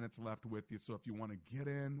couple minutes left with you. So if you want to get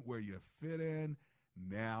in where you fit in,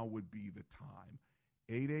 now would be the time.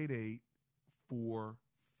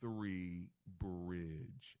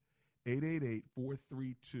 888-43-BRIDGE.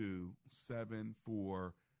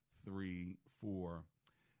 888-432-7434.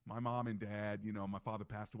 My mom and dad, you know, my father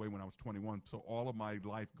passed away when I was 21. So all of my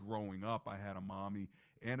life growing up, I had a mommy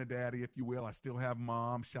and a daddy, if you will. I still have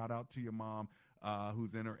mom. Shout out to your mom,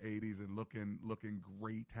 who's in her 80s and looking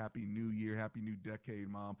great. Happy New Year. Happy new decade,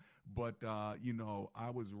 Mom. But, you know, I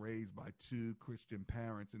was raised by two Christian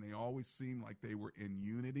parents, and they always seemed like they were in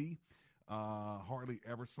unity. Hardly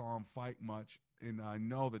ever saw them fight much. And I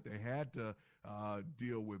know that they had to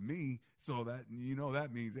deal with me, so that, you know,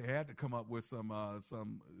 that means they had to come up with some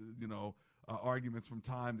arguments from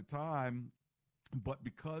time to time. But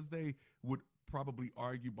because they would probably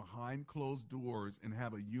argue behind closed doors and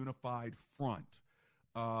have a unified front,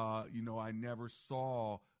 I never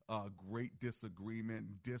saw great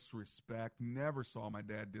disagreement, disrespect. Never saw my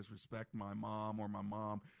dad disrespect my mom or my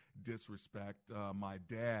mom disrespect my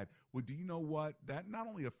dad. Well, do you know what? That not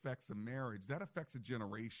only affects a marriage, that affects a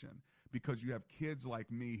generation, because you have kids like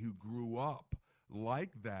me who grew up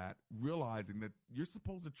like that, realizing that you're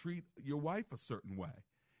supposed to treat your wife a certain way.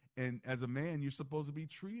 And as a man, you're supposed to be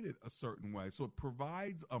treated a certain way. So it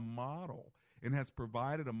provides a model and has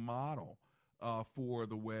provided a model for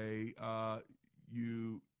the way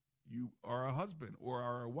you are a husband or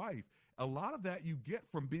are a wife. A lot of that you get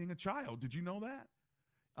from being a child. Did you know that?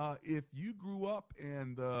 If you grew up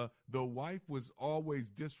and the wife was always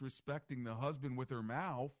disrespecting the husband with her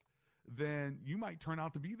mouth, then you might turn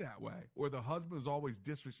out to be that way. Or the husband was always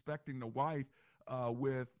disrespecting the wife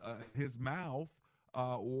with his mouth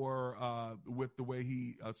or with the way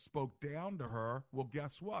he spoke down to her. Well,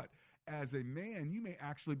 guess what? As a man, you may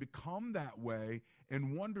actually become that way,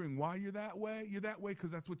 and wondering why you're that way. You're that way because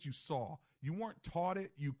that's what you saw. You weren't taught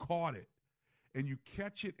it, you caught it. And you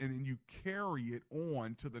catch it, and then you carry it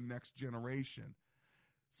on to the next generation.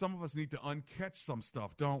 some of us need to uncatch some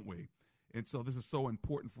stuff, don't we? And so this is so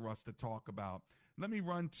important for us to talk about. Let me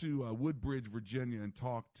run to Woodbridge, Virginia, and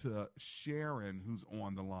talk to Sharon, who's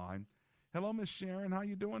on the line. Hello, Miss Sharon. How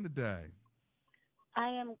you doing today? I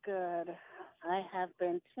am good. I have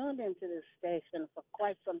been tuned into this station for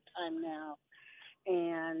quite some time now,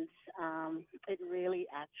 and it really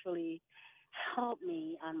actually helped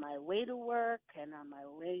me on my way to work and on my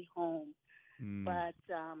way home. But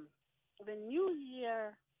the new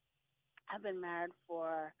year, I've been married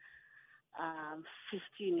for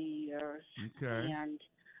 15 years, and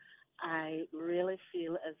I really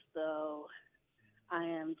feel as though I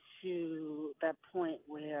am to that point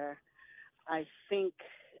where I think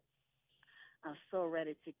I'm so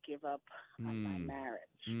ready to give up on my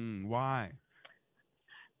marriage. Why?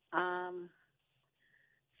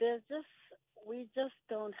 We just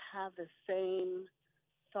don't have the same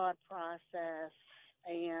thought process,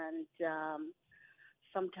 and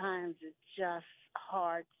sometimes it's just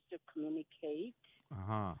hard to communicate.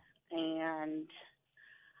 And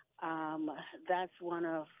that's one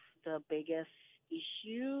of the biggest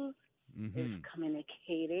issues is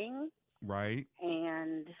communicating. Right.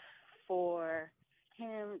 And for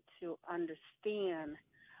him to understand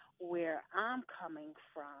where I'm coming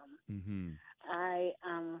from, I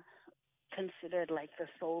am considered like the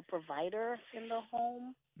sole provider in the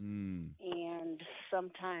home. And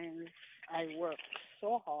sometimes I work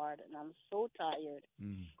so hard and I'm so tired.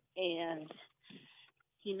 And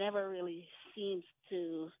he never really seems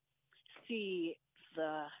to see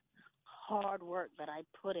the hard work that I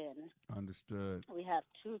put in. Understood. We have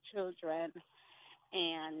 2 children,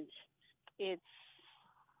 and it's,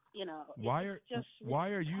 why are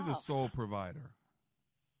you the sole provider?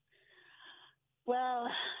 Well,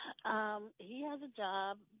 he has a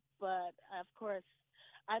job, but of course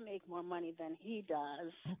I make more money than he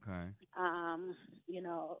does. Okay.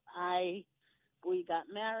 We got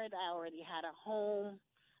married. I already had a home.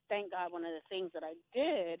 Thank God one of the things that I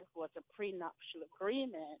did was a prenuptial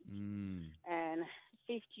agreement. And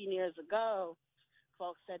 15 years ago,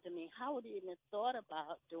 folks said to me, how would you even thought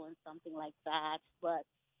about doing something like that? But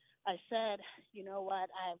I said, you know what,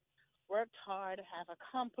 I've worked hard, have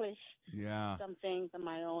accomplished some things on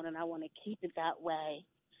my own, and I want to keep it that way.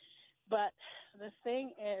 But the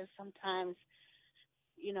thing is, sometimes,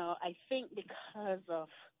 I think because of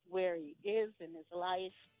where he is in his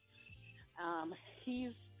life,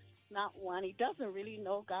 he's not one. He doesn't really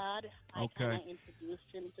know God. I kind of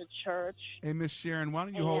introduced him to church. Hey, Miss Sharon, why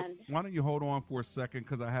don't you hold on for a second,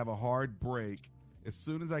 because I have a hard break. As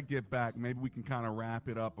soon as I get back, maybe we can kind of wrap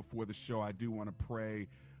it up before the show. I do want to pray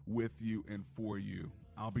with you and for you.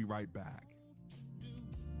 I'll be right back.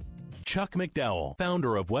 Chuck McDowell,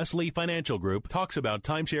 founder of Wesley Financial Group, talks about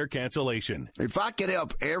timeshare cancellation. If I could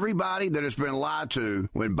help everybody that has been lied to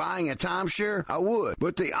when buying a timeshare, I would.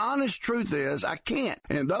 But the honest truth is, I can't.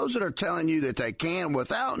 And those that are telling you that they can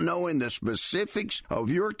without knowing the specifics of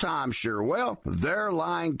your timeshare, well, they're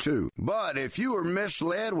lying too. But if you were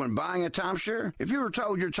misled when buying a timeshare, if you were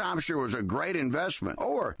told your timeshare was a great investment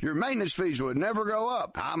or your maintenance fees would never go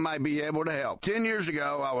up, I might be able to help. 10 years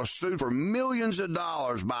ago, I was sued for millions of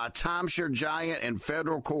dollars by a timeshare giant in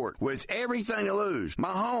federal court with everything to lose.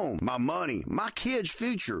 My home, my money, my kids'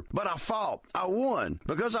 future. But I fought. I won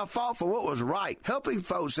because I fought for what was right, helping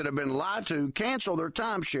folks that have been lied to cancel their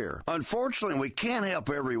timeshare. Unfortunately, we can't help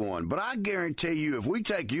everyone, but I guarantee you if we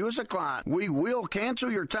take you as a client, we will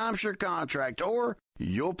cancel your timeshare contract or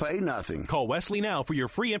you'll pay nothing. Call Wesley now for your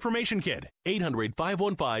free information kit.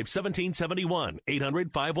 800-515-1771.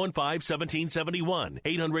 800-515-1771.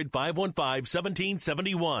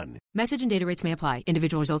 800-515-1771. Message and data rates may apply.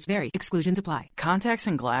 Individual results vary. Exclusions apply. Contacts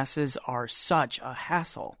and glasses are such a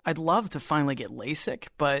hassle. I'd love to finally get LASIK,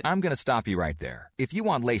 but I'm going to stop you right there. If you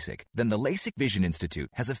want LASIK, then the LASIK Vision Institute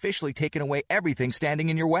has officially taken away everything standing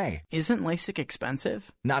in your way. Isn't LASIK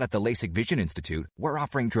expensive? Not at the LASIK Vision Institute. We're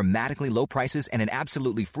offering dramatically low prices and an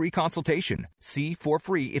absolutely free consultation. See for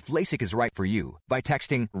free if LASIK is right for you by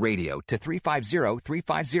texting radio to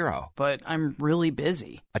 350-350. But I'm really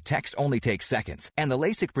busy. A text only takes seconds, and the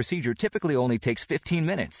LASIK procedure typically only takes 15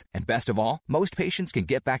 minutes. And best of all, most patients can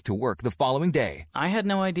get back to work the following day. I had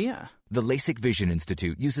no idea. The LASIK Vision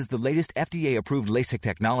Institute uses the latest FDA-approved LASIK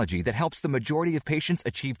technology that helps the majority of patients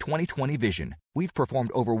achieve 20/20 vision. We've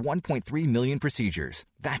performed over 1.3 million procedures.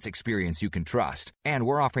 That's experience you can trust. And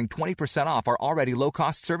we're offering 20% off our already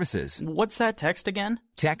low-cost services. What's that text again?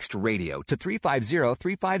 Text radio to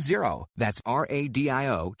 350-350. That's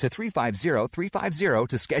RADIO to 350-350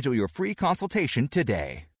 to schedule your free consultation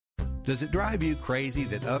today. Does it drive you crazy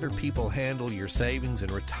that other people handle your savings and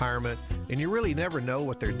retirement and you really never know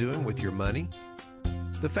what they're doing with your money?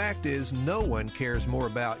 The fact is, no one cares more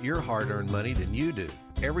about your hard-earned money than you do.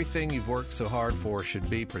 Everything you've worked so hard for should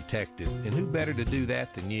be protected, and who better to do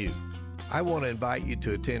that than you? I want to invite you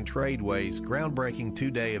to attend Tradeway's groundbreaking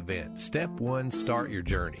 2-day event, Step 1, Start Your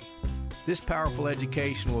Journey. This powerful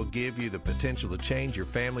education will give you the potential to change your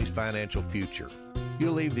family's financial future.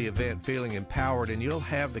 You'll leave the event feeling empowered, and you'll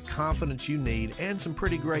have the confidence you need and some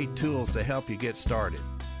pretty great tools to help you get started.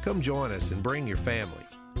 Come join us and bring your family.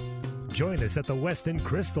 Join us at the Westin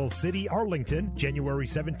Crystal City, Arlington, January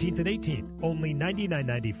 17th and 18th. Only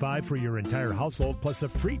 $99.95 for your entire household, plus a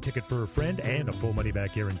free ticket for a friend and a full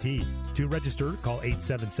money-back guarantee. To register, call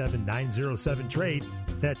 877-907-TRADE.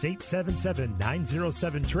 That's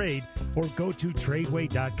 877-907-TRADE, or go to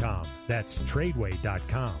Tradeway.com. That's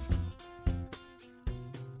Tradeway.com.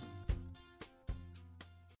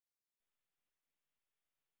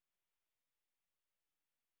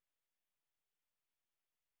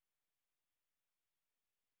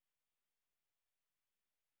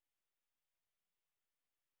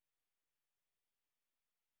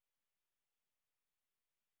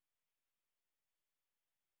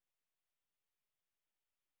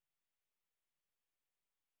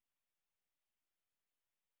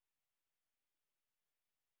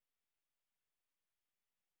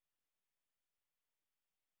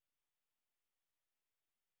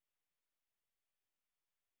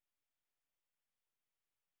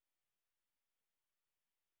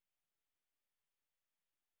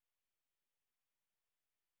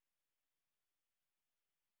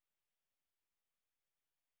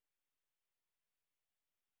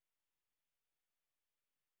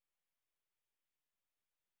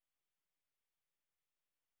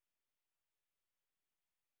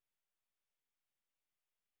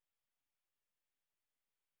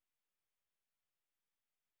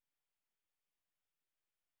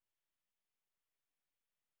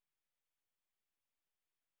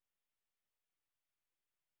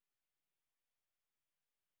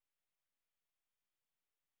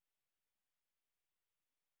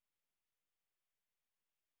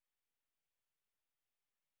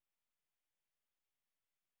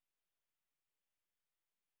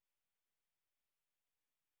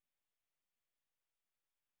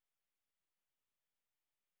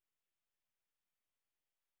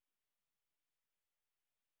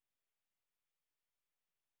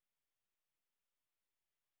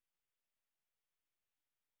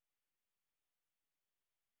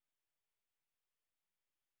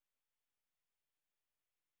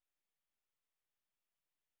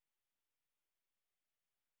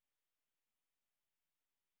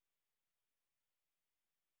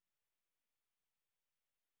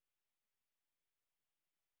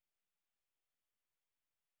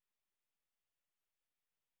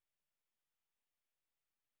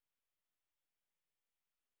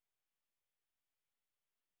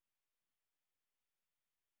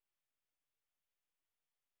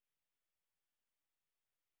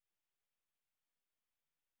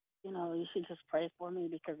 You should just pray for me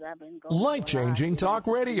because I've been going. Life-changing talk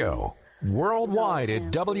radio. Worldwide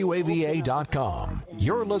at WAVA.com.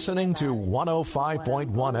 You're listening to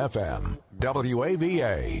 105.1 FM.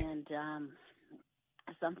 WAVA. And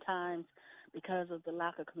sometimes, because of the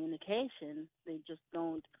lack of communication, we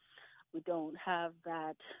don't have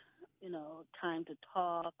that, time to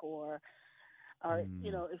talk or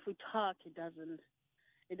if we talk, it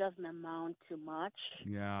doesn't amount to much.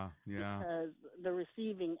 Yeah. Because the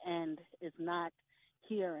receiving end is not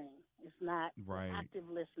hearing. It's not active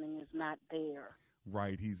listening is not there.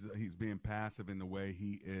 Right. He's being passive in the way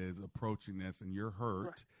he is approaching this, and you're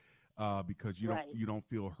hurt because you don't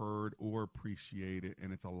feel heard or appreciated,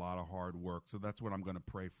 and it's a lot of hard work. So that's what I'm going to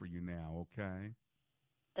pray for you now. Okay.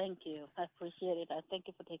 Thank you. I appreciate it. I thank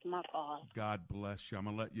you for taking my call. God bless you. I'm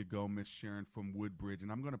going to let you go, Miss Sharon from Woodbridge. And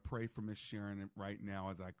I'm going to pray for Miss Sharon right now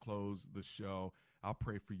as I close the show. I'll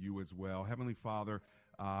pray for you as well. Heavenly Father,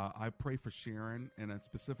 I pray for Sharon, and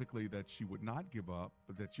specifically that she would not give up,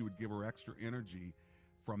 but that you would give her extra energy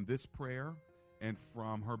from this prayer and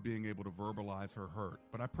from her being able to verbalize her hurt.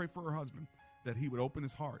 But I pray for her husband, that he would open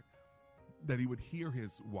his heart, that he would hear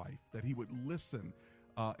his wife, that he would listen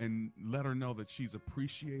and let her know that she's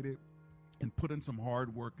appreciated and put in some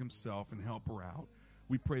hard work himself and help her out.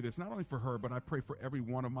 We pray this not only for her, but I pray for every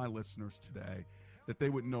one of my listeners today, that they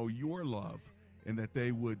would know your love and that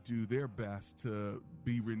they would do their best to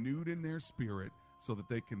be renewed in their spirit so that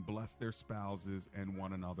they can bless their spouses and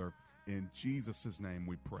one another. In Jesus' name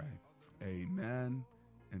we pray. Amen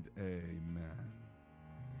and amen.